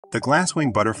The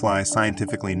glasswing butterfly,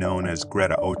 scientifically known as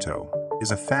Greta,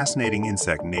 is a fascinating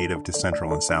insect native to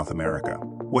Central and South America.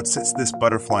 What sets this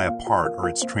butterfly apart are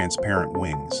its transparent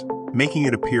wings, making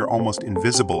it appear almost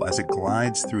invisible as it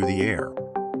glides through the air.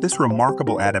 This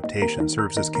remarkable adaptation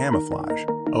serves as camouflage,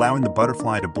 allowing the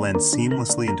butterfly to blend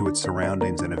seamlessly into its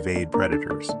surroundings and evade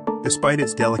predators. Despite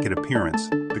its delicate appearance,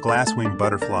 the glasswing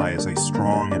butterfly is a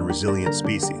strong and resilient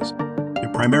species.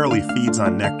 It primarily feeds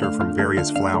on nectar from various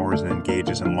flowers and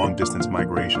engages in long-distance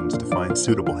migrations to find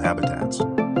suitable habitats.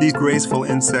 These graceful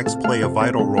insects play a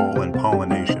vital role in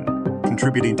pollination,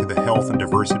 contributing to the health and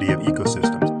diversity of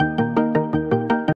ecosystems